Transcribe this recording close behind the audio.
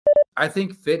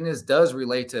think fitness does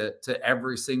relate to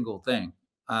every single thing,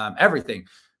 everything.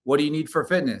 What do you need for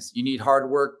fitness? You need hard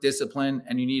work, discipline,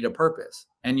 and you need a purpose.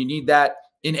 And you need that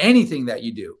in anything that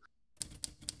you do.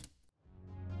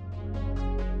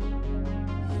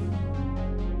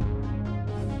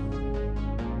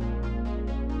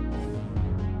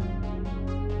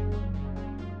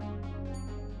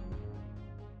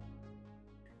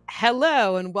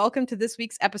 Hello, and welcome to this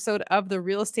week's episode of the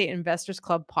Real Estate Investors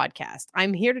Club podcast.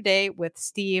 I'm here today with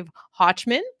Steve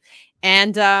Hotchman.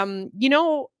 And,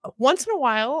 once in a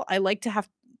while, I like to have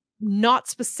not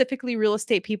specifically real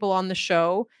estate people on the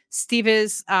show. Steve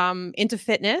is into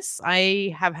fitness.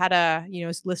 I have had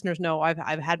as listeners know, I've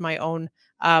had my own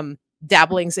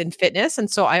dabblings in fitness. And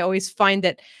so I always find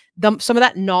that some of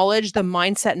that knowledge, the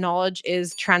mindset knowledge,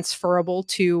 is transferable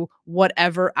to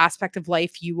whatever aspect of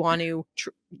life you want to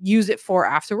use it for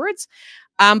afterwards.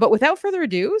 But without further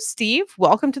ado, Steve,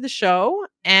 welcome to the show,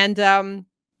 and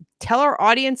tell our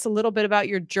audience a little bit about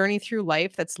your journey through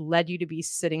life that's led you to be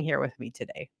sitting here with me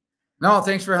today. No,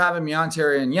 thanks for having me on,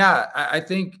 Terry. And yeah, I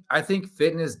think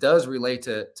fitness does relate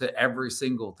to every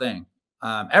single thing,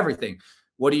 everything.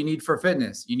 What do you need for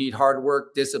fitness? You need hard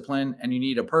work, discipline, and you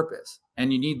need a purpose.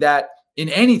 And you need that in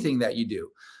anything that you do.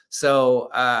 So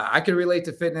I can relate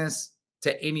to fitness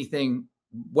to anything,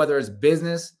 whether it's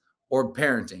business or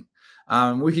parenting.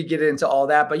 We could get into all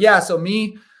that. But yeah, so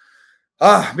me,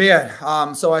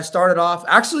 so I started off,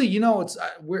 actually, it's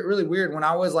really weird. When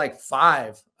I was like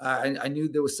 5, I knew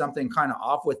there was something kind of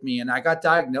off with me. And I got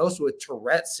diagnosed with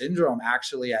Tourette Syndrome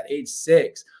actually at age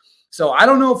 6. So I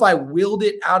don't know if I willed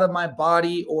it out of my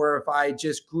body or if I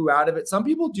just grew out of it. Some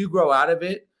people do grow out of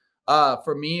it.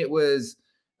 For me, it was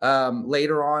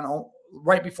later on,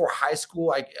 right before high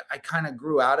school, I kind of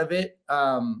grew out of it.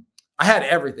 I had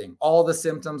everything, all the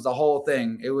symptoms, the whole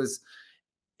thing.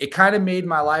 It kind of made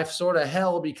my life sort of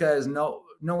hell because no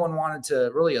one wanted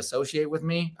to really associate with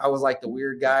me. I was like the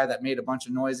weird guy that made a bunch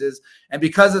of noises. And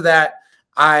because of that,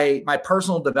 my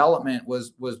personal development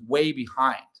was way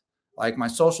behind. Like my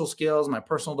social skills, my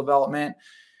personal development.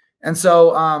 And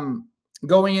so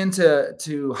going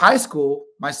into high school,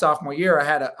 my sophomore year, I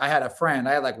had a friend.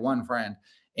 I had like one friend,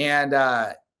 and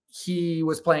he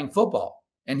was playing football.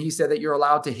 And he said that you're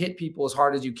allowed to hit people as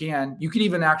hard as you can. You can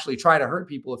even actually try to hurt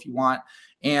people if you want,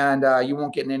 and you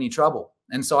won't get in any trouble.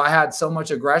 And so I had so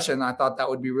much aggression. I thought that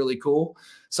would be really cool.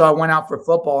 So I went out for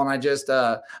football, and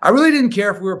I really didn't care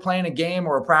if we were playing a game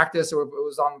or a practice or if it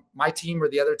was on my team or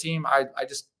the other team. I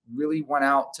just really went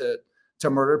out to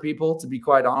murder people, to be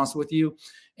quite honest with you.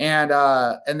 And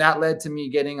that led to me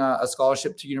getting a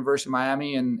scholarship to University of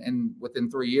Miami, and within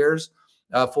 3 years,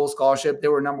 full scholarship. They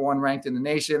were #1 ranked in the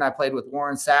nation. I played with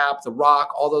Warren Sapp, The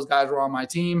Rock, all those guys were on my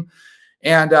team.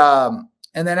 And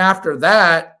then after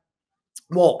that,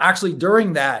 well, actually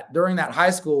during that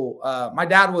high school, my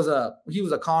dad was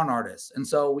a con artist. And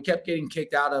so we kept getting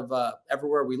kicked out of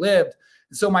everywhere we lived.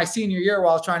 And so my senior year,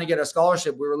 while I was trying to get a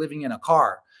scholarship, we were living in a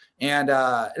car. And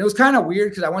it was kind of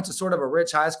weird because I went to sort of a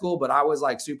rich high school, but I was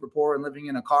like super poor and living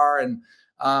in a car. And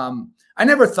I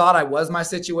never thought I was my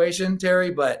situation, Terry,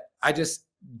 but I just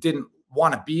didn't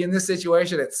want to be in this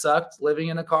situation. It sucked living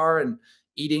in a car and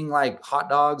eating like hot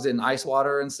dogs and ice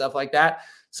water and stuff like that.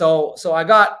 So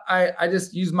I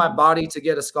just used my body to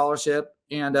get a scholarship.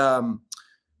 And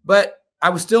but I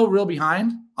was still real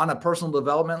behind on a personal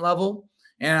development level.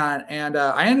 And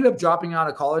I ended up dropping out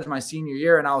of college my senior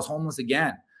year, and I was homeless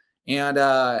again. And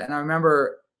I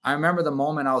remember the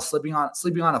moment I was sleeping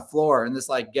on a floor in this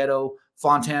like ghetto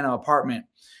Fontana apartment,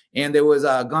 and there was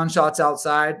gunshots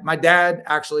outside. My dad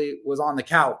actually was on the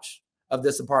couch of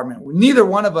this apartment. Neither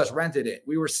one of us rented it.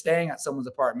 We were staying at someone's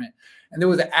apartment, and there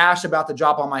was an ash about to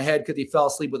drop on my head because he fell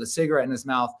asleep with a cigarette in his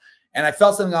mouth. And I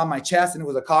felt something on my chest, and it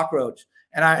was a cockroach.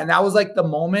 And that was like the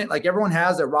moment, like everyone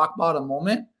has a rock bottom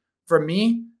moment. For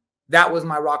me, that was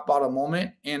my rock bottom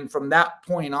moment. And from that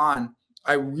point on,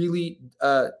 I really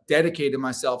dedicated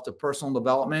myself to personal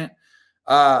development.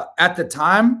 At the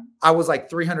time, I was like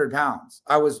 300 pounds.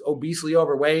 I was obesely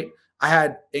overweight. I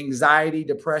had anxiety,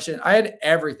 depression. I had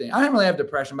everything. I didn't really have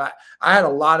depression, but I had a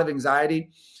lot of anxiety.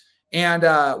 And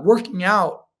working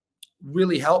out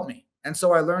really helped me. And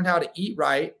so I learned how to eat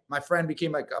right. My friend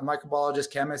became like a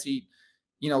microbiologist, chemist. He,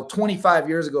 25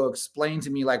 years ago explained to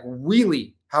me like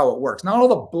really how it works. Not all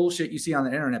the bullshit you see on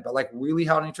the internet, but like really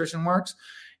how nutrition works.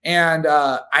 And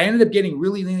I ended up getting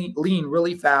really lean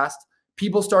really fast.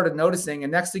 People started noticing.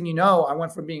 And next thing you know, I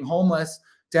went from being homeless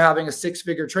to having a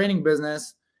 6-figure training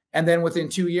business. And then within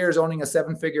 2 years, owning a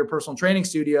 7-figure personal training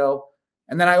studio.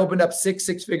 And then I opened up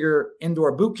six-figure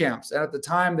indoor boot camps. And at the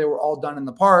time, they were all done in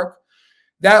the park.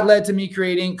 that led to me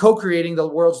co-creating the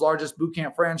world's largest boot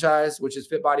camp franchise, which is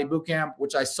Fit Body Boot Camp,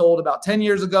 which I sold about 10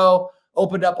 years ago,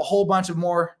 opened up a whole bunch of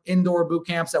more indoor boot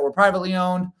camps that were privately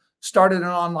owned, started an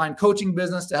online coaching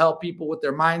business to help people with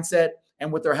their mindset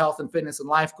and with their health and fitness and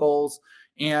life goals.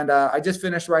 And I just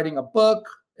finished writing a book.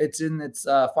 It's in its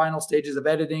final stages of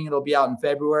editing. It'll be out in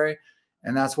February.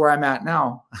 And that's where I'm at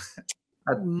now.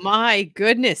 My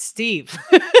goodness, Steve.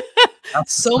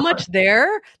 So much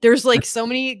there. There's like so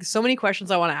many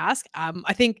questions I want to ask.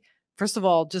 I think first of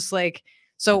all, just like,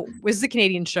 so this is a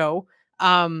Canadian show.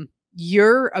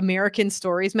 Your American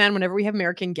stories, man, whenever we have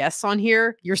American guests on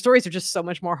here, your stories are just so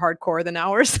much more hardcore than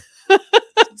ours.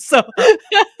 So,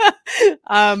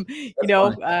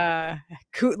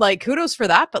 kudos for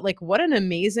that. But like, what an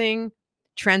amazing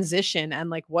transition and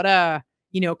like, what a,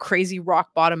 crazy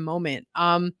rock bottom moment.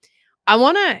 I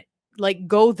want to like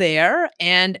go there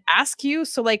and ask you,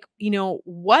 so like,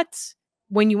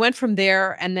 when you went from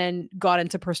there and then got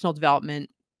into personal development,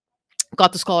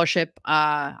 got the scholarship.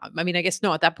 I guess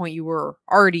no, at that point you were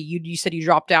already, you said you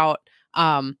dropped out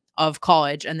of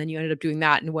college and then you ended up doing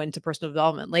that and went into personal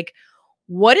development. Like,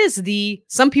 what is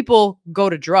some people go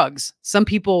to drugs, some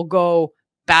people go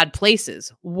bad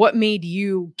places. What made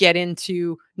you get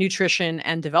into nutrition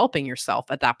and developing yourself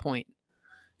at that point?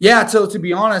 Yeah. So to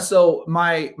be honest, so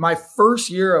my first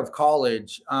year of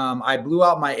college, I blew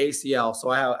out my ACL. So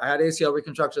I had ACL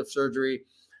reconstructive surgery,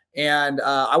 and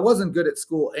I wasn't good at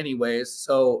school anyways.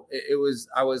 So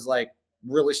I was like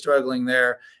really struggling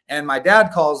there. And my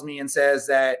dad calls me and says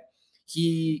that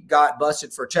he got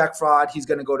busted for check fraud. He's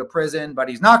going to go to prison, but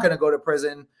he's not going to go to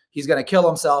prison. He's going to kill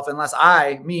himself unless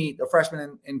the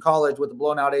freshman in college with a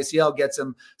blown out ACL, gets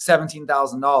him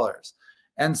 $17,000.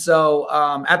 And so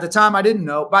at the time, I didn't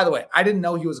know. By the way, I didn't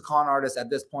know he was a con artist at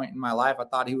this point in my life. I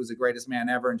thought he was the greatest man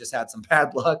ever and just had some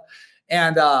bad luck.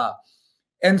 And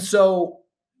so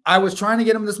I was trying to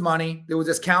get him this money. There was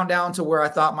this countdown to where I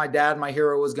thought my dad, my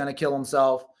hero, was going to kill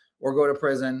himself or go to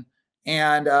prison.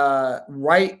 And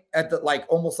right at the, like,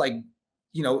 almost like,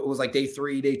 it was like day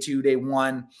 3, day 2, day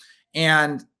 1.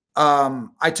 And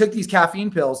I took these caffeine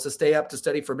pills to stay up to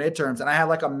study for midterms. And I had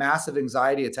like a massive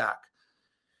anxiety attack.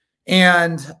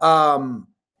 And that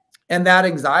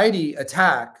anxiety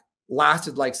attack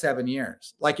lasted like 7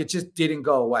 years. Like, it just didn't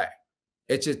go away.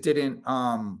 It just didn't,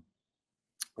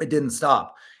 it didn't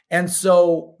stop. And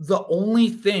so the only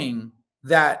thing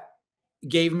that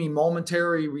gave me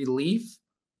momentary relief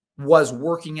was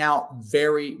working out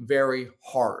very, very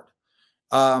hard.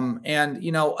 There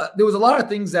was a lot of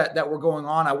things that were going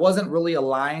on. I wasn't really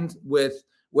aligned with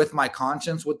my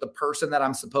conscience, with the person that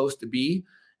I'm supposed to be.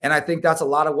 And I think that's a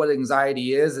lot of what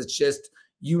anxiety is. It's just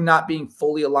you not being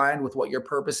fully aligned with what your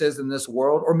purpose is in this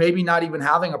world, or maybe not even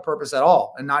having a purpose at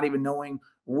all and not even knowing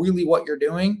really what you're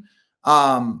doing.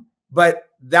 But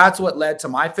that's what led to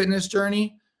my fitness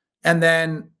journey. And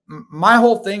then my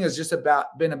whole thing has just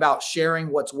been about sharing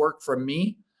what's worked for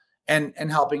me and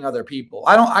helping other people.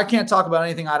 I can't talk about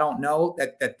anything I don't know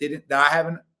that I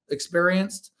haven't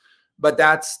experienced, but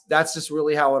that's just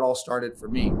really how it all started for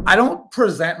me. I don't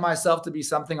present myself to be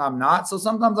something I'm not. So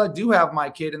sometimes I do have my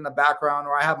kid in the background,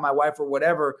 or I have my wife or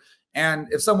whatever. And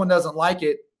if someone doesn't like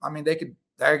it,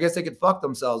 I guess they could fuck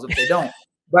themselves if they don't.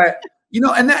 But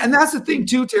and that's the thing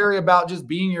too, Terry, about just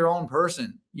being your own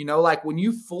person. Like when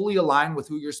you fully align with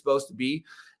who you're supposed to be,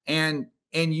 and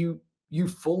you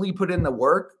fully put in the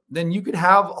work, then you could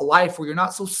have a life where you're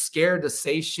not so scared to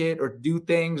say shit or do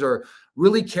things or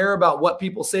really care about what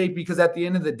people say. Because at the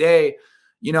end of the day,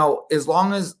 as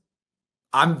long as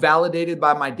I'm validated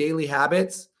by my daily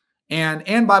habits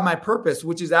and by my purpose,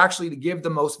 which is actually to give the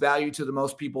most value to the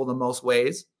most people the most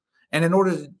ways. And in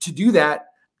order to do that,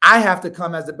 I have to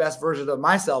come as the best version of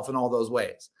myself in all those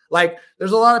ways. Like,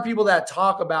 there's a lot of people that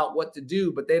talk about what to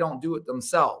do, but they don't do it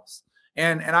themselves.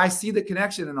 And I see the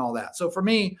connection and all that. So for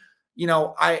me,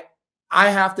 I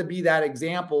have to be that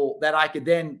example that I could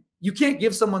then, you can't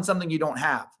give someone something you don't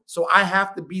have. So I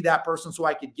have to be that person so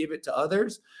I could give it to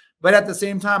others. But at the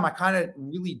same time, I kind of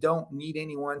really don't need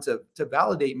anyone to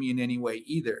validate me in any way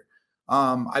either.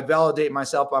 I validate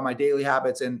myself by my daily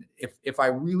habits. And if I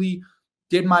really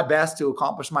did my best to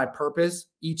accomplish my purpose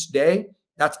each day,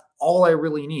 that's all I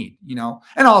really need,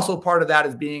 And also part of that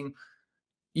is being,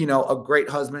 a great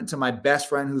husband to my best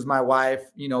friend, who's my wife,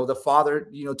 the father,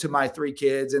 to my 3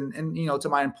 kids and to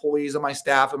my employees and my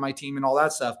staff and my team and all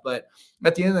that stuff. But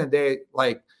at the end of the day,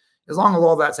 like, as long as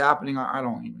all that's happening, I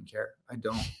don't even care. I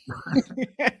don't.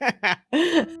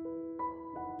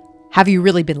 Have you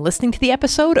really been listening to the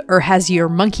episode, or has your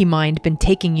monkey mind been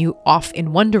taking you off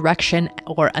in one direction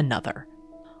or another?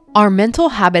 Our mental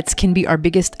habits can be our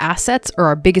biggest assets or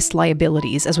our biggest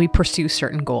liabilities as we pursue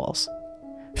certain goals.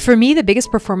 For me, the biggest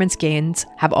performance gains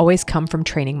have always come from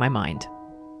training my mind.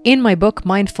 In my book,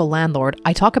 Mindful Landlord,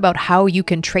 I talk about how you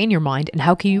can train your mind and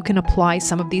how you can apply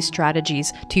some of these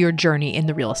strategies to your journey in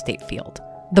the real estate field.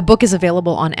 The book is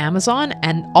available on Amazon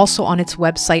and also on its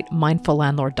website,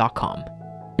 mindfullandlord.com.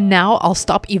 Now I'll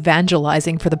stop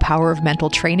evangelizing for the power of mental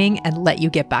training and let you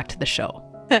get back to the show.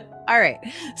 All right.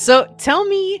 So tell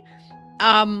me,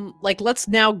 let's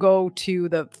now go to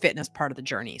the fitness part of the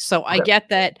journey. So I get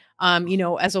that,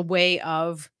 as a way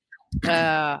of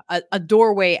a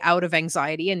doorway out of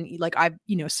anxiety. And like I've,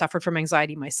 suffered from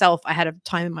anxiety myself. I had a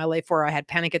time in my life where I had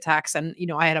panic attacks and,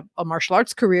 I had a martial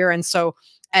arts career. And so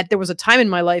there was a time in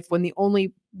my life when the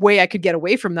only way I could get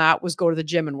away from that was go to the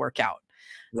gym and work out.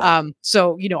 Yeah.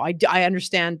 I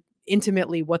understand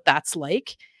intimately what that's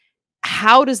like.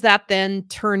 How does that then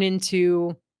turn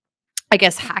into, I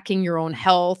guess, hacking your own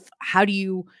health? How do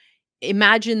you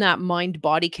imagine that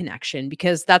mind-body connection?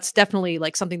 Because that's definitely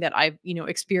like something that I've,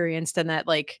 experienced, and that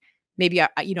like maybe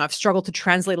I've struggled to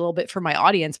translate a little bit for my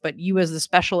audience, but you as the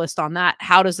specialist on that,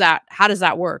 how does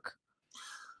that work?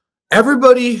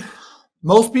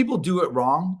 Most people do it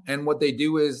wrong. And what they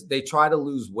do is they try to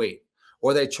lose weight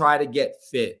or they try to get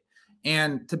fit.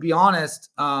 And to be honest,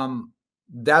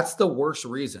 that's the worst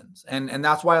reasons. And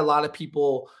that's why a lot of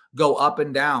people go up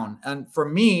and down. And for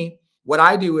me, what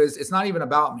I do is it's not even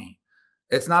about me.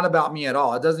 It's not about me at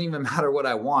all. It doesn't even matter what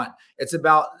I want. It's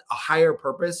about a higher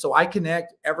purpose. So I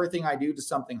connect everything I do to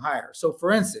something higher. So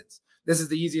for instance, this is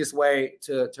the easiest way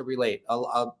to relate.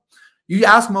 You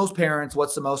ask most parents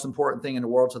what's the most important thing in the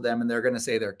world to them, and they're going to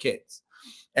say their kids.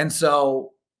 And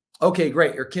so, okay,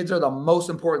 great. Your kids are the most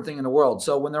important thing in the world.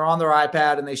 So when they're on their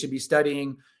iPad and they should be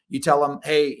studying, you tell them,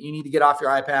 hey, you need to get off your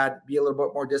iPad, be a little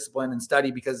bit more disciplined and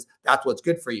study because that's what's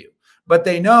good for you. But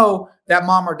they know that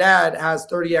mom or dad has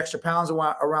 30 extra pounds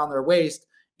around their waist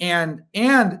and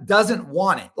doesn't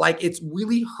want it. Like it's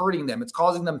really hurting them. It's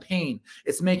causing them pain.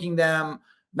 It's making them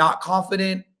not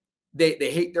confident. They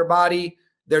hate their body.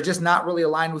 They're just not really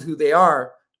aligned with who they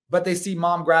are. But they see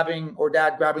mom grabbing or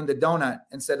dad grabbing the donut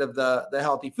instead of the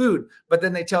healthy food. But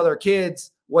then they tell their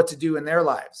kids what to do in their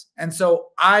lives. And so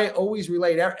I always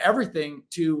relate everything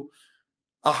to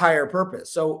a higher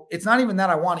purpose. So it's not even that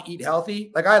I want to eat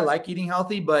healthy. Like I like eating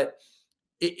healthy, but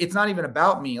it's not even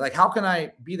about me. Like how can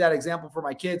I be that example for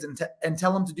my kids and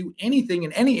tell them to do anything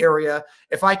in any area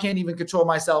if I can't even control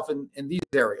myself in these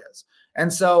areas?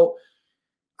 And so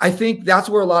I think that's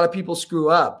where a lot of people screw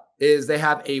up is they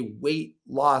have a weight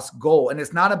loss goal. And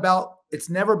it's never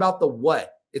about the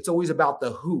what. It's always about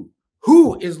the who.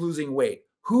 Who is losing weight?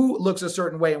 Who looks a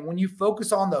certain way? And when you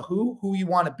focus on the who you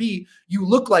want to be, you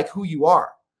look like who you are.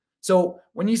 So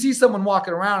when you see someone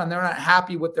walking around and they're not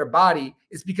happy with their body,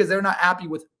 it's because they're not happy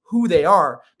with who they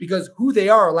are, because who they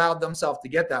are allowed themselves to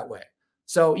get that way.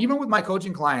 So even with my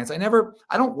coaching clients, I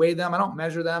don't weigh them. I don't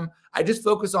measure them. I just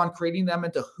focus on creating them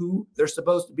into who they're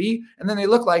supposed to be. And then they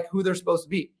look like who they're supposed to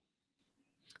be.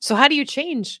 So how do you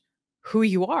change who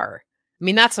you are? I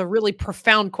mean, that's a really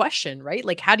profound question, right?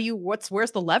 Like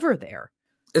where's the lever there?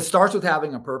 It starts with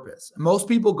having a purpose. Most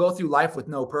people go through life with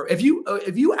no purpose.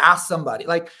 If you ask somebody,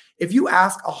 like if you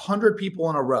ask 100 people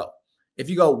in a row, if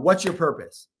you go, what's your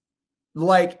purpose?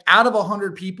 Like out of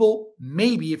 100 people,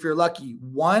 maybe if you're lucky,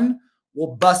 one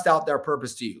will bust out their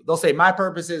purpose to you. They'll say, my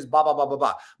purpose is blah, blah, blah, blah,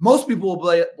 blah. Most people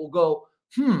will go,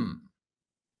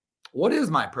 what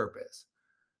is my purpose?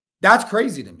 That's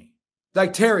crazy to me.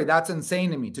 Like, Terry, that's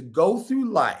insane to me to go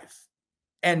through life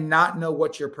and not know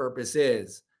what your purpose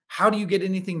is. How do you get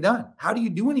anything done? How do you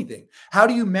do anything? How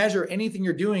do you measure anything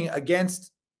you're doing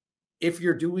against if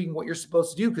you're doing what you're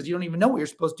supposed to do? Because you don't even know what you're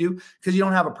supposed to do because you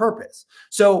don't have a purpose.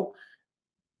 So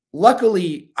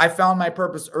luckily, I found my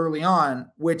purpose early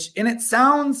on, and it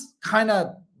sounds kind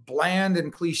of bland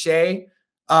and cliche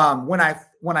when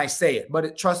I say it,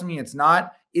 but trust me, it's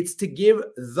not. It's to give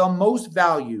the most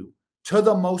value to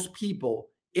the most people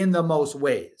in the most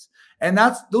ways. And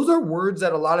those are words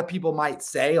that a lot of people might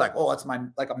say like, oh, it's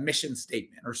like a mission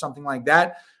statement or something like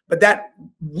that. But that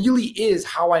really is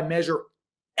how I measure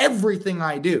everything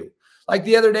I do. Like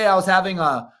the other day I was having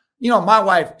my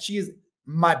wife, she is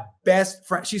my best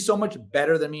friend. She's so much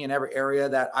better than me in every area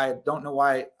that I don't know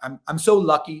why I'm so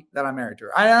lucky that I'm married to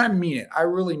her. I mean it. I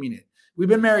really mean it. We've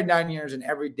been married 9 years and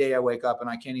every day I wake up and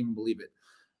I can't even believe it.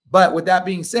 But with that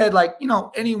being said, like,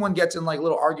 anyone gets in like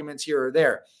little arguments here or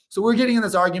there. So we're getting in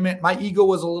this argument. My ego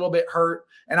was a little bit hurt.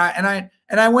 And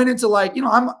I went into like,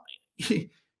 I'm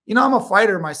a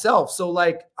fighter myself. So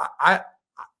like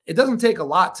it doesn't take a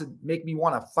lot to make me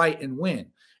want to fight and win.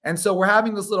 And so we're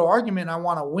having this little argument. And I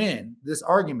want to win this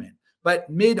argument, but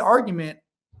mid argument,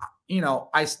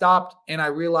 I stopped and I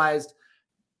realized,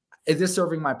 is this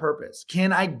serving my purpose?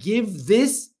 Can I give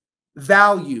this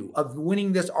value of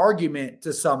winning this argument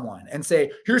to someone and say,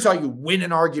 here's how you win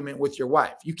an argument with your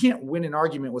wife? You can't win an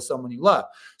argument with someone you love.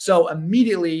 So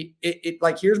immediately it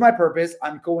like, here's my purpose.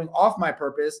 I'm going off my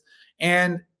purpose,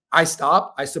 and I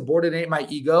stop, I subordinate my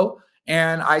ego,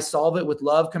 and I solve it with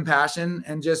love, compassion,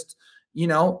 and just,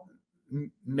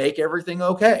 make everything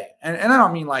okay. And I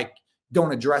don't mean like,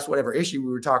 don't address whatever issue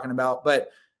we were talking about, but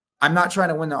I'm not trying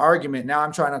to win the argument. Now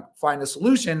I'm trying to find a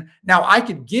solution. Now I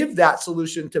could give that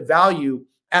solution to value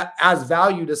as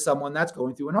value to someone that's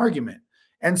going through an argument.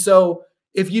 And so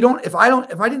if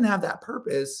I didn't have that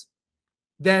purpose,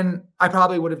 then I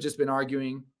probably would have just been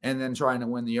arguing and then trying to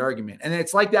win the argument. And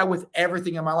it's like that with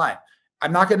everything in my life.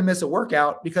 I'm not going to miss a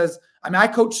workout because I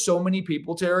coach so many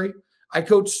people, Terry. I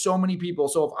coach so many people.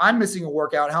 So if I'm missing a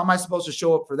workout, how am I supposed to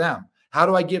show up for them? How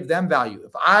do I give them value?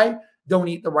 If I don't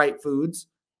eat the right foods,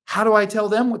 how do I tell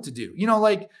them what to do?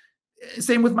 Like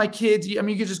same with my kids. You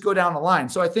could just go down the line.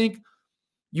 So I think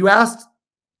you asked,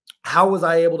 how was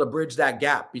I able to bridge that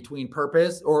gap between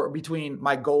purpose or between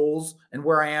my goals and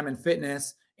where I am in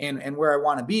fitness and where I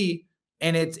want to be?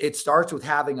 And it starts with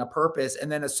having a purpose and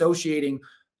then associating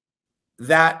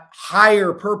that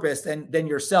higher purpose than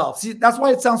yourself. See, that's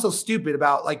why it sounds so stupid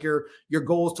about like your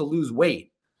goal is to lose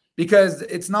weight, because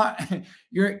it's not,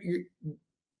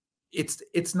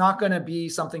 it's not going to be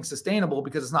something sustainable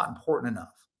because it's not important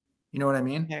enough. You know what I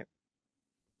mean? Okay.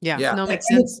 Yeah. No, makes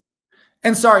sense.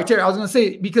 And sorry, Terry, I was going to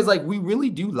say, because like we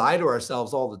really do lie to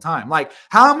ourselves all the time. Like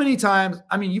how many times,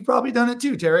 you've probably done it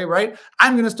too, Terry, right?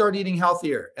 I'm going to start eating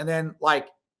healthier. And then like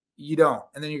you don't.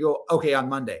 And then you go, okay, on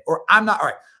Monday, or I'm not, all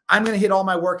right, I'm going to hit all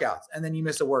my workouts. And then you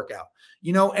miss a workout,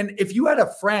 and if you had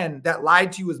a friend that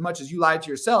lied to you as much as you lied to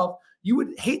yourself, you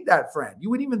would hate that friend. You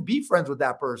wouldn't even be friends with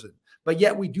that person. But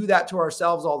yet we do that to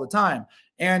ourselves all the time.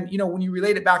 And, when you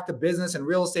relate it back to business and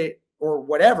real estate or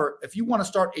whatever, if you want to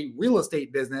start a real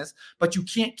estate business, but you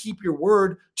can't keep your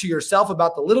word to yourself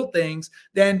about the little things,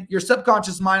 then your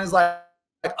subconscious mind is like,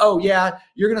 oh yeah,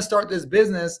 you're going to start this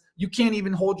business. You can't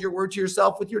even hold your word to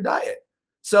yourself with your diet.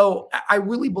 So I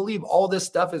really believe all this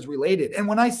stuff is related. And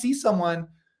when I see someone,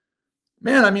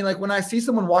 man, like when I see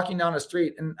someone walking down the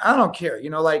street, and I don't care,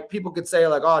 like people could say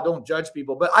like, oh, don't judge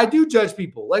people, but I do judge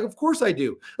people. Like, of course I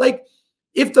do. Like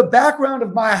if the background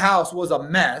of my house was a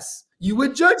mess, you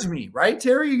would judge me, right,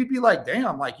 Terry? You'd be like,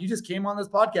 damn, like you just came on this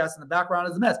podcast and the background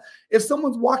is a mess. If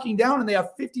someone's walking down and they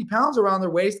have 50 pounds around their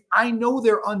waist, I know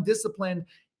they're undisciplined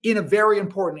in a very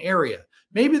important area.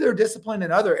 Maybe they're disciplined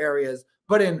in other areas,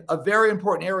 but in a very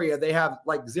important area, they have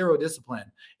like zero discipline.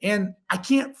 And I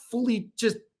can't fully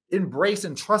just embrace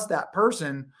and trust that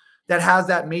person that has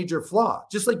that major flaw.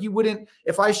 Just like you wouldn't,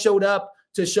 if I showed up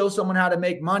to show someone how to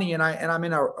make money and I'm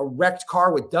in a wrecked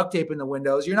car with duct tape in the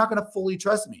windows, you're not going to fully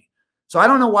trust me. So I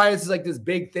don't know why it's like this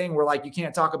big thing where like you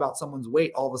can't talk about someone's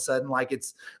weight all of a sudden, like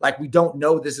it's like we don't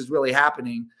know this is really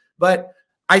happening. But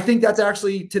I think that's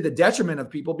actually to the detriment of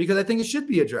people, because I think it should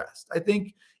be addressed. I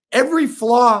think every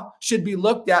flaw should be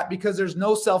looked at, because there's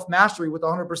no self-mastery with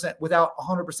 100% without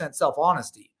 100%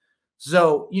 self-honesty.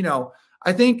 So,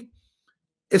 I think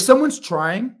if someone's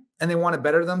trying and they want to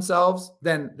better themselves,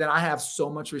 then I have so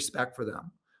much respect for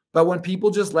them. But when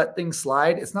people just let things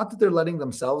slide, it's not that they're letting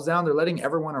themselves down, they're letting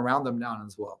everyone around them down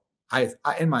as well. I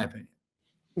in my opinion.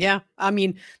 Yeah.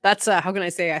 That's how can I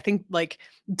say, I think like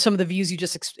some of the views you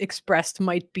just expressed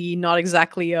might be not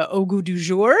exactly au goût du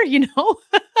jour,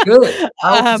 Good.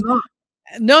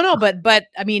 No, but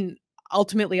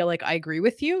ultimately, like I agree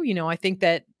with you. I think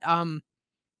that,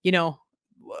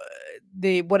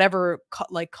 the whatever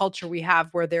culture we have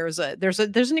where there's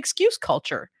an excuse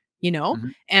culture, Mm-hmm.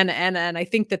 and I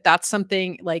think that that's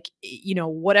something like,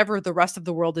 whatever the rest of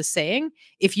the world is saying,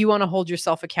 if you want to hold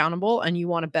yourself accountable and you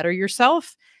want to better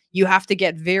yourself, you have to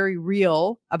get very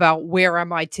real about where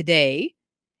am I today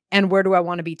and where do I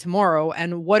want to be tomorrow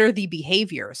and what are the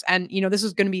behaviors. And, this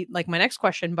is going to be like my next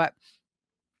question, but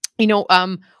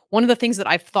one of the things that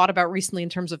I've thought about recently in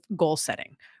terms of goal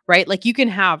setting, right? Like you can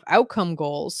have outcome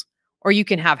goals or you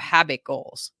can have habit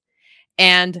goals.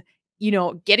 And,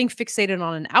 getting fixated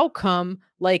on an outcome,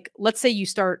 like let's say you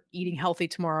start eating healthy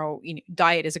tomorrow,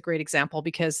 diet is a great example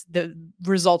because the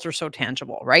results are so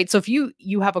tangible, right? So if you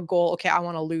have a goal, okay, I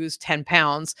want to lose 10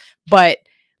 pounds, but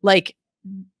like,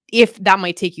 if that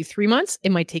might take you 3 months,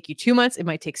 it might take you 2 months, it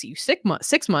might take you 6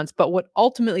 months. But what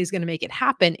ultimately is going to make it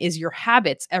happen is your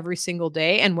habits every single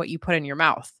day and what you put in your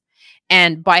mouth.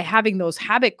 And by having those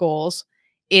habit goals,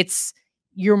 it's,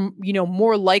 you're,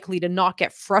 more likely to not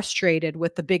get frustrated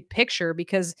with the big picture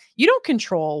because you don't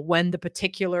control when the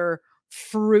particular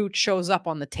fruit shows up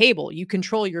on the table. You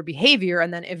control your behavior,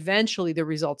 and then eventually the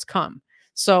results come.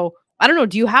 So I don't know.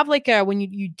 Do you have like when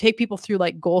you take people through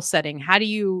like goal setting, how do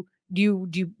you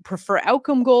prefer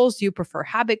outcome goals? Do you prefer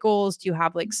habit goals? Do you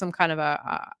have like some kind of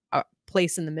a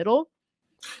place in the middle?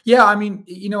 Yeah. I mean,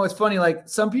 it's funny. Like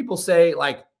some people say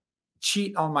like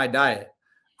cheat on my diet.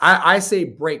 I say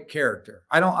break character.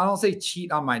 I don't say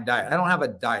cheat on my diet. I don't have a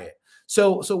diet.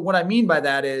 So what I mean by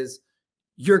that is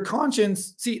your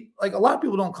conscience. See, like a lot of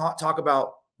people don't talk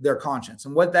about their conscience.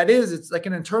 And what that is, it's like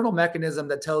an internal mechanism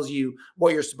that tells you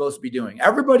what you're supposed to be doing.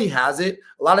 Everybody has it.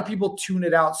 A lot of people tune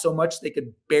it out so much they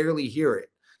could barely hear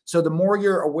it. So the more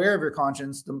you're aware of your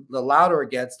conscience, the louder it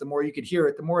gets, the more you could hear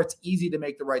it, the more it's easy to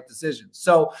make the right decisions.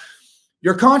 So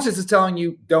your conscience is telling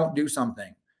you, don't do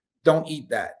something, don't eat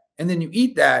that. And then you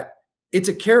eat that, it's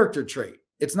a character trait.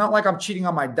 It's not like I'm cheating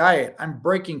on my diet. I'm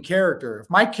breaking character. If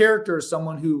my character is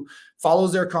someone who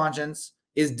follows their conscience,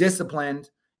 is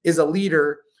disciplined, is a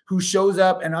leader, who shows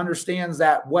up and understands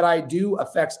that what I do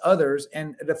affects others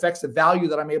and it affects the value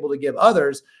that I'm able to give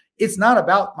others, it's not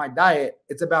about my diet.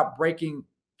 It's about breaking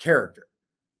character.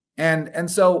 And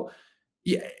so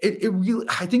yeah, it really,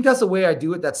 I think that's the way I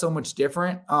do it. That's so much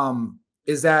different.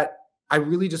 Is that I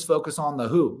really just focus on the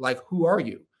who, like, who are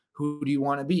you? Who do you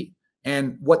want to be?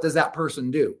 And what does that person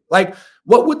do? Like,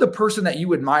 what would the person that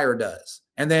you admire does?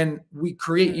 And then we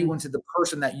create you into the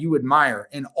person that you admire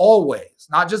in all ways,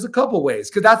 not just a couple ways,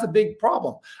 because that's a big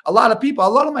problem. A lot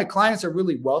of my clients are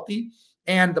really wealthy.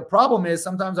 And the problem is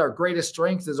sometimes our greatest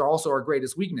strength is also our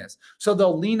greatest weakness. So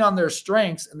they'll lean on their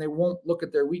strengths and they won't look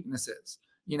at their weaknesses,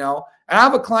 And I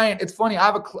have a client, it's funny, I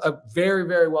have a very,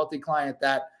 very wealthy client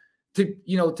that,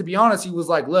 to be honest, he was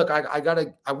like, look,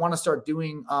 I want to start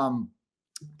doing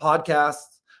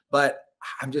podcasts, but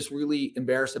I'm just really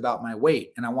embarrassed about my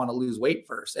weight and I want to lose weight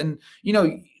first. And,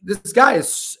 this guy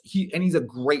he's a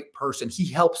great person.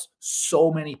 He helps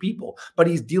so many people, but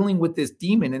he's dealing with this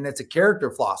demon and it's a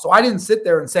character flaw. So I didn't sit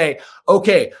there and say,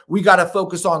 okay, we got to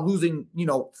focus on losing,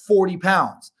 40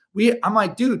 pounds. I'm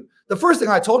like, dude, the first thing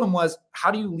I told him was,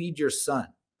 how do you lead your son?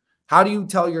 How do you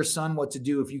tell your son what to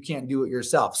do if you can't do it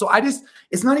yourself? So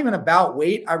it's not even about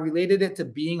weight. I related it to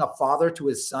being a father to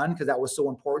his son because that was so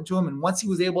important to him. And once he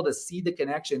was able to see the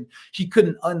connection, he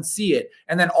couldn't unsee it.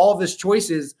 And then all of his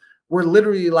choices were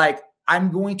literally like,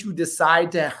 I'm going to decide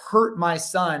to hurt my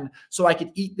son so I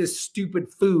could eat this stupid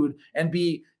food and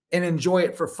enjoy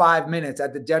it for 5 minutes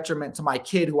at the detriment to my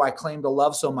kid who I claim to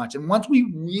love so much. And once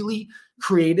we really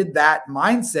created that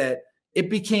mindset, it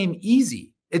became easy.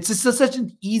 It's just such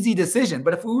an easy decision.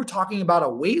 But if we were talking about a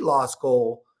weight loss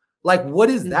goal, like what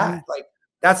is that? Like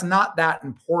that's not that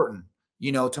important,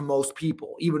 to most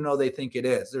people, even though they think it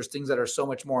is. There's things that are so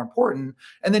much more important.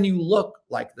 And then you look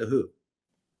like the who.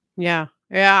 Yeah.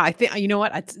 Yeah. I think, you know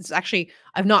what? It's actually,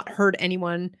 I've not heard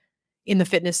anyone in the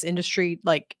fitness industry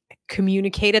like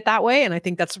communicate it that way. And I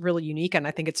think that's really unique. And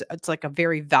I think it's like a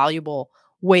very valuable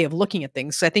way of looking at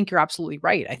things. So I think you're absolutely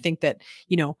right. I think that,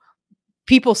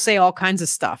 people say all kinds of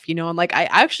stuff, and like, I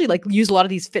actually like use a lot of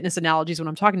these fitness analogies when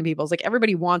I'm talking to people. It's like,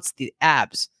 everybody wants the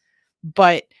abs,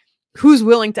 but who's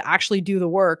willing to actually do the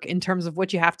work in terms of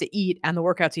what you have to eat and the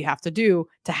workouts you have to do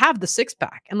to have the six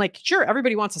pack? And like, sure,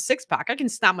 everybody wants a six pack. I can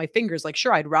snap my fingers. Like,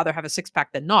 sure, I'd rather have a six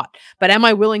pack than not, but am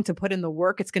I willing to put in the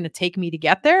work it's going to take me to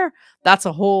get there? That's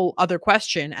a whole other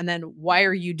question. And then why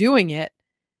are you doing it?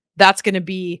 That's going to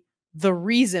be the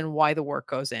reason why the work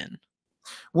goes in.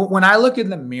 When I look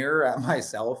in the mirror at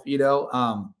myself,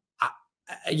 I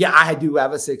do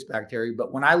have a six pack, Terry,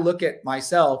 but when I look at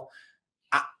myself,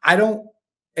 I don't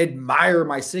admire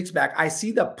my six pack. I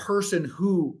see the person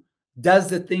who does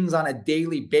the things on a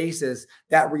daily basis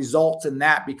that results in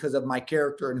that because of my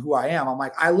character and who I am. I'm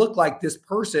like, I look like this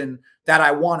person that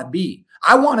I want to be.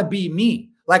 I want to be me.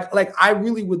 Like I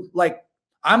really would like,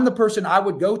 I'm the person I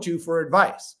would go to for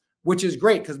advice, which is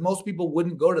great because most people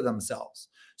wouldn't go to themselves.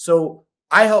 So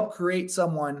I help create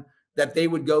someone that they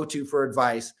would go to for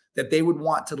advice, that they would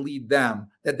want to lead them,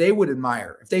 that they would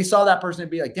admire. If they saw that person and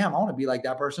be like, damn, I want to be like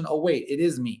that person. Oh, wait, it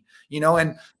is me,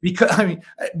 and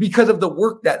because of the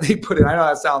work that they put in. I know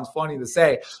that sounds funny to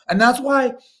say. And that's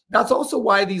also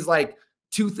why these like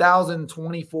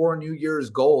 2024 New Year's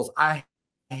goals, I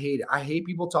hate it. I hate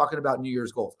people talking about New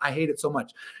Year's goals. I hate it so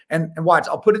much. And watch,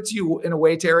 I'll put it to you in a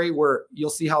way, Terry, where you'll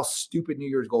see how stupid New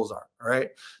Year's goals are. All right.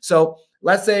 So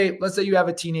let's say you have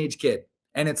a teenage kid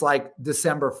and it's like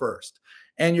December 1st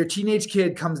and your teenage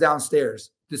kid comes downstairs,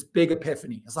 this big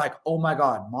epiphany. It's like, oh my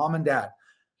God, mom and dad,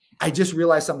 I just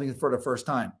realized something for the first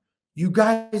time. you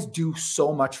guys do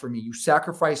so much for me. You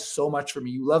sacrifice so much for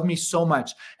me. You love me so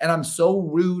much. And I'm so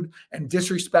rude and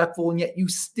disrespectful. And yet you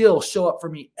still show up for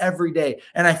me every day.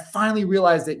 And I finally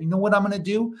realized that, you know what I'm going to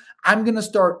do? I'm going to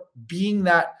start being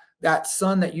that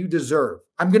son that you deserve.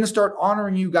 I'm going to start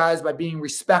honoring you guys by being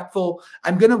respectful.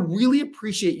 I'm going to really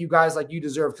appreciate you guys like you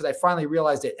deserve because I finally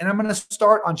realized it. And I'm going to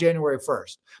start on January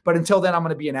 1st. But until then, I'm going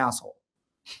to be an asshole.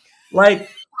 Like,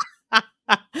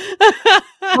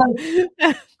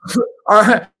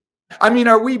 I mean,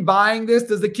 are we buying this?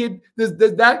 Does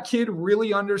that kid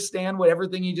really understand what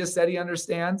everything he just said he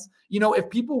understands? You know, if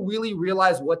people really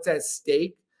realize what's at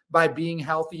stake by being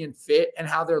healthy and fit and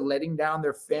how they're letting down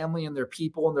their family and their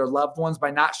people and their loved ones by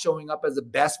not showing up as the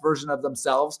best version of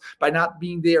themselves, by not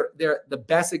being the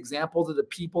best example to the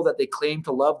people that they claim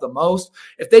to love the most,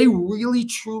 if they really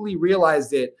truly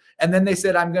realized it and then they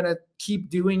said, I'm going to keep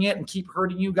doing it and keep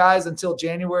hurting you guys until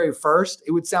January 1st,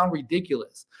 it would sound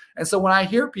ridiculous. And so when I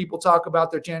hear people talk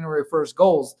about their January 1st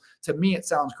goals, to me, it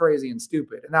sounds crazy and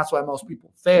stupid. And that's why most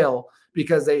people fail,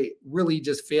 because they really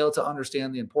just fail to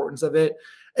understand the importance of it.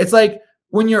 It's like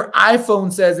when your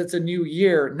iPhone says it's a new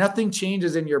year, nothing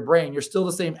changes in your brain. You're still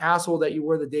the same asshole that you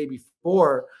were the day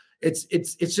before. It's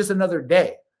just another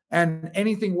day. And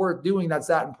anything worth doing that's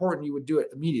that important, you would do it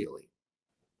immediately.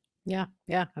 Yeah.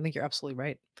 Yeah. I think you're absolutely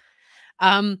right.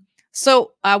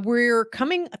 So we're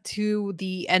coming to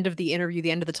the end of the interview,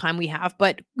 the end of the time we have,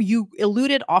 but you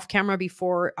alluded off camera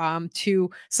before to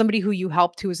somebody who you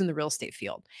helped who is in the real estate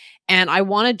field. And I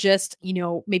want to just,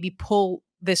 maybe pull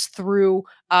this through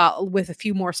with a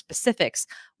few more specifics.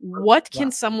 What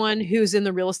can someone who's in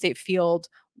the real estate field,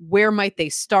 where might they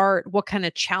start? What kind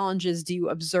of challenges do you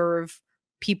observe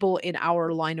people in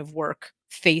our line of work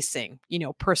facing,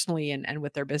 personally and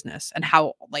with their business, and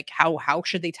how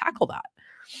should they tackle that?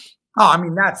 Oh, I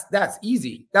mean, that's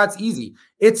easy. That's easy.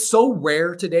 It's so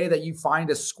rare today that you find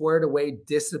a squared away,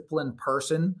 disciplined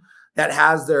person that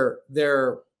has their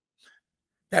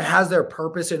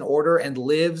purpose in order and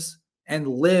lives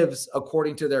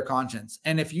according to their conscience.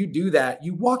 And if you do that,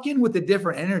 you walk in with a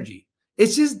different energy.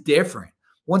 It's just different.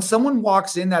 When someone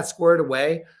walks in that squared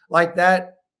away like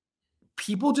that,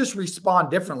 people just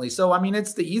respond differently. So, I mean,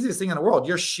 it's the easiest thing in the world.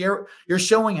 You're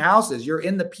showing houses. You're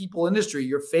in the people industry.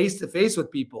 You're face to face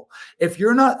with people. If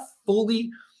you're not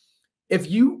fully, if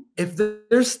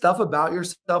there's stuff about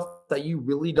yourself that you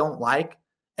really don't like,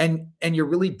 and you're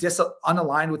really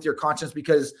unaligned with your conscience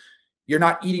because you're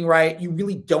not eating right, you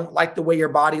really don't like the way your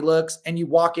body looks, and you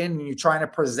walk in and you're trying to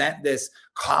present this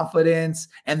confidence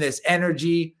and this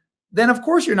energy, then of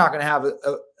course you're not going to have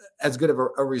as good of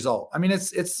a result. I mean,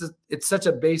 it's such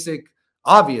a basic,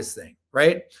 obvious thing,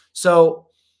 right? So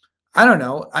I don't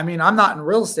know. I mean, I'm not in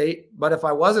real estate, but if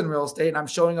I was in real estate and I'm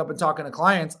showing up and talking to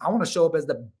clients, I want to show up as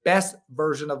the best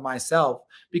version of myself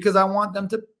because I want them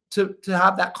to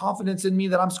have that confidence in me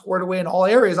that I'm squared away in all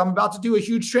areas. I'm about to do a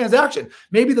huge transaction,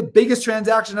 maybe the biggest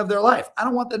transaction of their life. I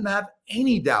don't want them to have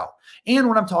any doubt. And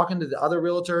when I'm talking to the other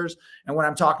realtors and when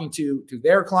I'm talking to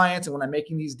their clients and when I'm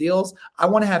making these deals, I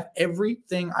want to have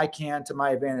everything I can to my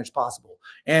advantage possible.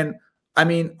 And I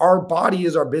mean, our body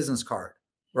is our business card,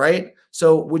 right?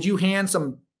 So would you hand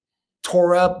some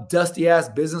tore up, dusty ass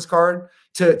business card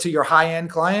to your high-end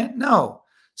client? No.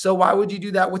 So why would you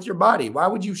do that with your body? Why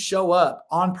would you show up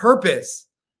on purpose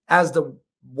as the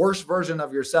worst version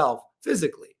of yourself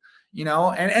physically?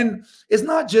 And it's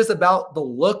not just about the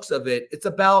looks of it. It's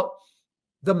about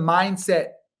the mindset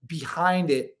behind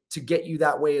it to get you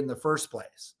that way in the first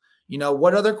place.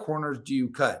 What other corners do you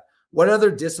cut? What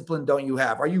other discipline don't you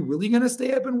have? Are you really going to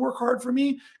stay up and work hard for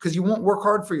me? Because you won't work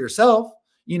hard for yourself,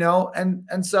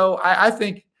 and so I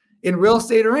think in real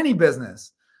estate or any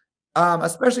business,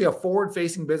 especially a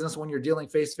forward-facing business, when you're dealing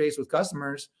face-to-face with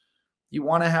customers, you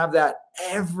want to have that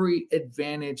every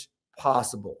advantage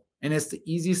possible. And it's the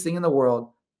easiest thing in the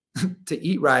world to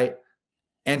eat right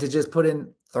and to just put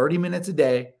in 30 minutes a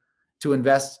day to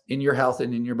invest in your health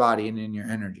and in your body and in your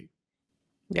energy.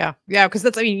 Yeah. Yeah. Because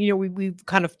that's, we've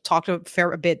kind of talked a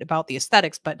fair bit about the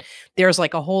aesthetics, but there's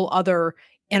like a whole other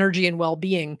energy and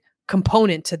well-being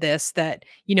component to this that,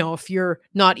 if you're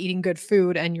not eating good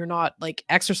food and you're not like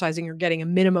exercising or getting a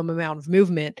minimum amount of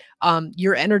movement,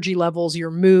 your energy levels,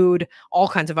 your mood, all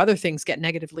kinds of other things get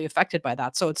negatively affected by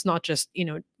that. So it's not just,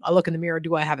 I look in the mirror,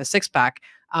 do I have a six pack?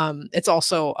 It's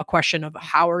also a question of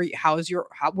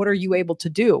what are you able to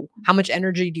do? How much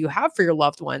energy do you have for your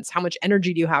loved ones? How much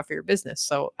energy do you have for your business?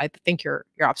 So I think you're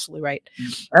absolutely right.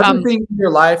 Everything in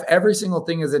your life, every single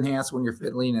thing is enhanced when you're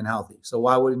fit, lean, and healthy. So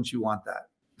why wouldn't you want that?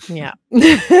 Yeah.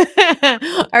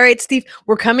 All right, Steve,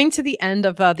 we're coming to the end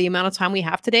of the amount of time we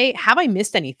have today. Have I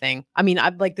missed anything? I mean,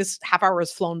 I've like this half hour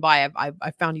has flown by.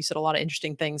 I found you said a lot of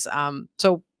interesting things.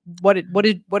 So what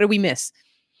did we miss?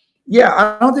 Yeah,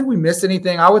 I don't think we missed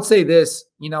anything. I would say this,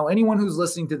 anyone who's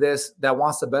listening to this that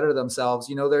wants to better themselves,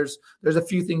 there's a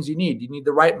few things you need. You need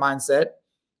the right mindset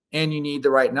and you need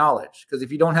the right knowledge. Because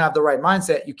if you don't have the right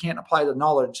mindset, you can't apply the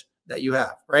knowledge that you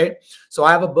have, right? So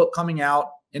I have a book coming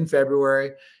out in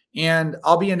February, and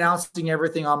I'll be announcing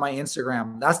everything on my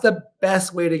Instagram. That's the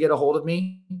best way to get a hold of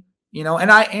me,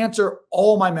 and I answer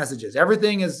all my messages.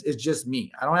 Everything is just me.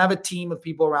 I don't have a team of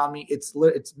people around me. It's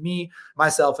me,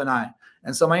 myself, and I.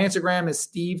 And so my Instagram is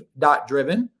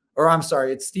steve.driven, or I'm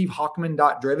sorry, it's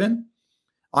stevehockman.driven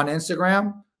on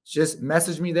Instagram. Just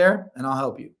message me there and I'll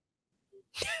help you.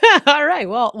 All right.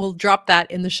 Well, we'll drop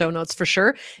that in the show notes for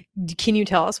sure. Can you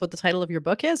tell us what the title of your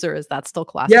book is, or is that still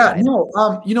classified? Yeah,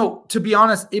 no. To be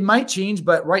honest, it might change,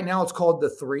 but right now it's called The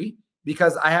 3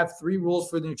 because I have 3 rules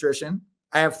for nutrition.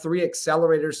 I have 3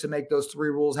 accelerators to make those 3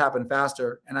 rules happen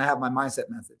faster, and I have my mindset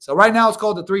method. So right now it's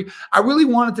called The 3. I really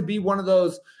want it to be one of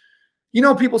those,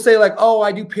 people say like, oh,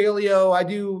 I do paleo, I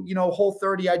do,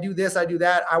 Whole30, I do this, I do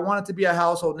that. I want it to be a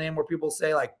household name where people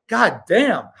say like, God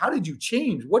damn, how did you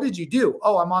change? What did you do?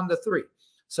 Oh, I'm on The 3.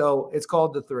 So it's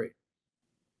called The 3.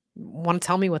 Want to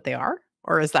tell me what they are?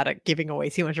 Or is that giving away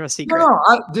too much of a secret? No,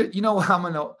 I'm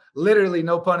literally,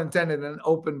 no pun intended, an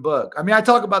open book. I mean, I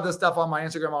talk about this stuff on my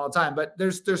Instagram all the time, but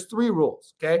there's 3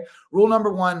 rules, okay? Rule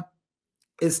number 1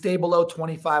 is stay below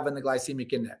 25 in the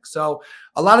glycemic index. So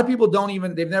a lot of people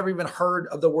they've never even heard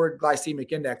of the word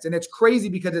glycemic index. And it's crazy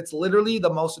because it's literally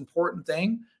the most important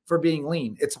thing for being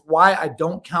lean. It's why I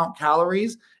don't count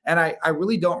calories and I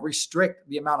really don't restrict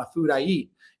the amount of food I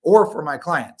eat or for my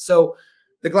clients. So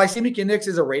the glycemic index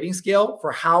is a rating scale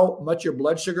for how much your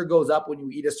blood sugar goes up when you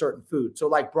eat a certain food. So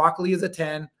like broccoli is a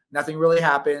 10, nothing really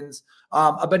happens.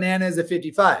 A banana is a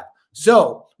 55.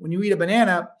 So when you eat a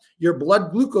banana, your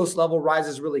blood glucose level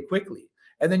rises really quickly.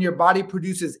 And then your body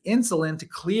produces insulin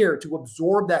to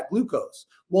absorb that glucose.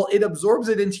 Well, it absorbs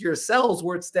it into your cells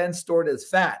where it's then stored as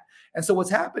fat. And so what's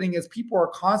happening is people are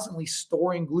constantly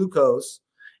storing glucose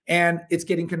and it's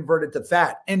getting converted to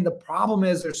fat. And the problem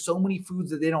is there's so many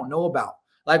foods that they don't know about.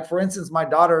 Like for instance, my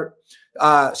daughter,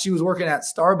 she was working at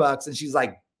Starbucks and she's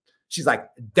like,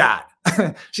 Dad,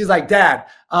 she's like, Dad,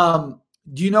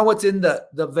 do you know what's in the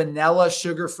vanilla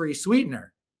sugar-free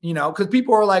sweetener? Because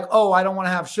people are like, oh, I don't want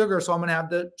to have sugar, so I'm going to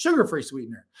have the sugar-free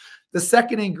sweetener. The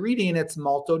second ingredient, it's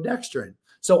maltodextrin.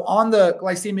 So on the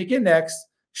glycemic index,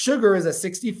 sugar is a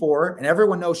 64, and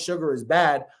everyone knows sugar is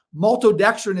bad.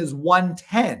 Maltodextrin is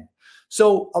 110.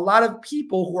 So a lot of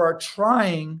people who are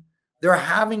trying, they're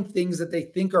having things that they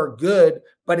think are good,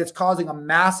 but it's causing a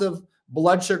massive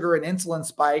blood sugar and insulin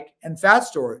spike and fat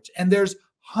storage. And there's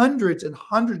hundreds and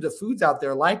hundreds of foods out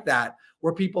there like that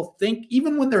where people think,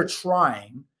 even when they're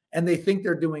trying and they think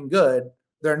they're doing good,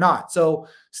 they're not. So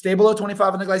stay below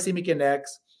 25 on the glycemic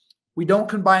index. We don't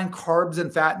combine carbs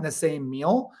and fat in the same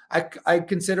meal. I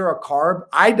consider a carb,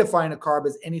 I define a carb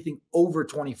as anything over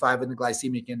 25 in the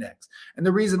glycemic index. And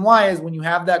the reason why is when you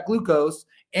have that glucose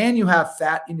and you have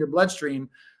fat in your bloodstream,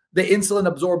 the insulin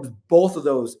absorbs both of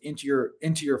those into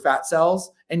your fat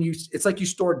cells, and it's like you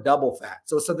store double fat.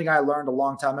 So it's something I learned a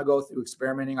long time ago through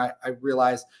experimenting. I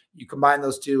realized you combine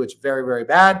those two, it's very, very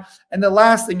bad. And the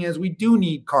last thing is we do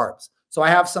need carbs. So I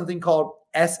have something called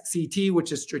SCT,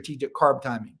 which is strategic carb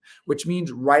timing, which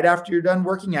means right after you're done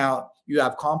working out, you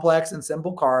have complex and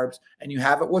simple carbs, and you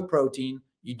have it with protein.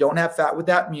 You don't have fat with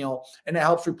that meal, and it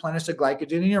helps replenish the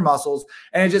glycogen in your muscles,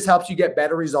 and it just helps you get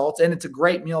better results. And it's a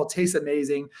great meal. It tastes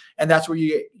amazing. And that's where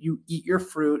you eat your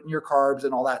fruit and your carbs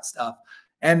and all that stuff.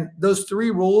 And those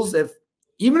 3 rules,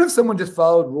 even if someone just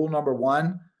followed rule number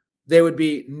 1, they would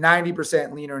be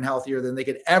 90% leaner and healthier than they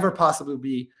could ever possibly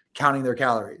be counting their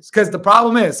calories. Because the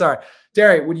problem is,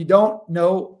 Terry, when you don't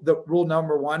know the rule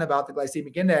number 1 about the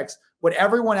glycemic index, what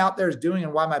everyone out there is doing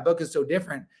and why my book is so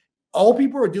different, all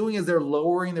people are doing is they're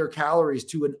lowering their calories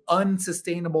to an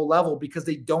unsustainable level because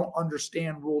they don't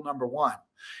understand rule number 1.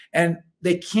 And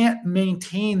they can't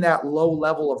maintain that low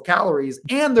level of calories,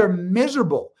 and they're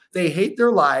miserable. They hate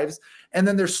their lives, and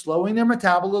then they're slowing their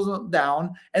metabolism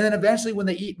down. And then eventually when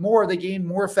they eat more, they gain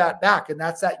more fat back. And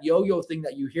that's that yo-yo thing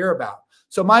that you hear about.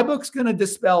 So my book's going to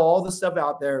dispel all the stuff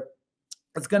out there.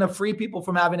 It's going to free people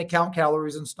from having to count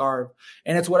calories and starve.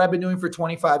 And it's what I've been doing for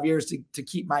 25 years to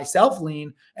keep myself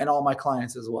lean and all my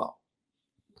clients as well.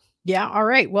 Yeah. All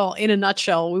right. Well, in a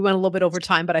nutshell, we went a little bit over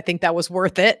time, but I think that was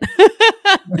worth it.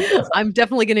 I'm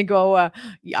definitely going to go.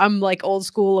 I'm like old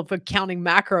school of counting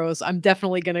macros. I'm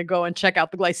definitely going to go and check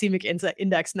out the glycemic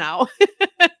index now.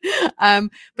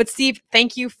 But Steve,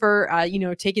 thank you for,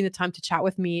 taking the time to chat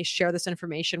with me, share this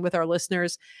information with our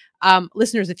listeners.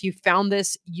 Listeners, if you found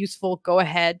this useful, go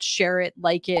ahead, share it,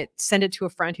 like it, send it to a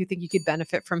friend who think you could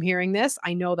benefit from hearing this.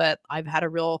 I know that I've had a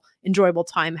real enjoyable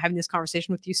time having this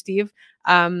conversation with you, Steve.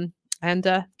 And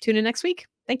tune in next week.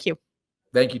 Thank you.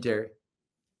 Thank you, Terry.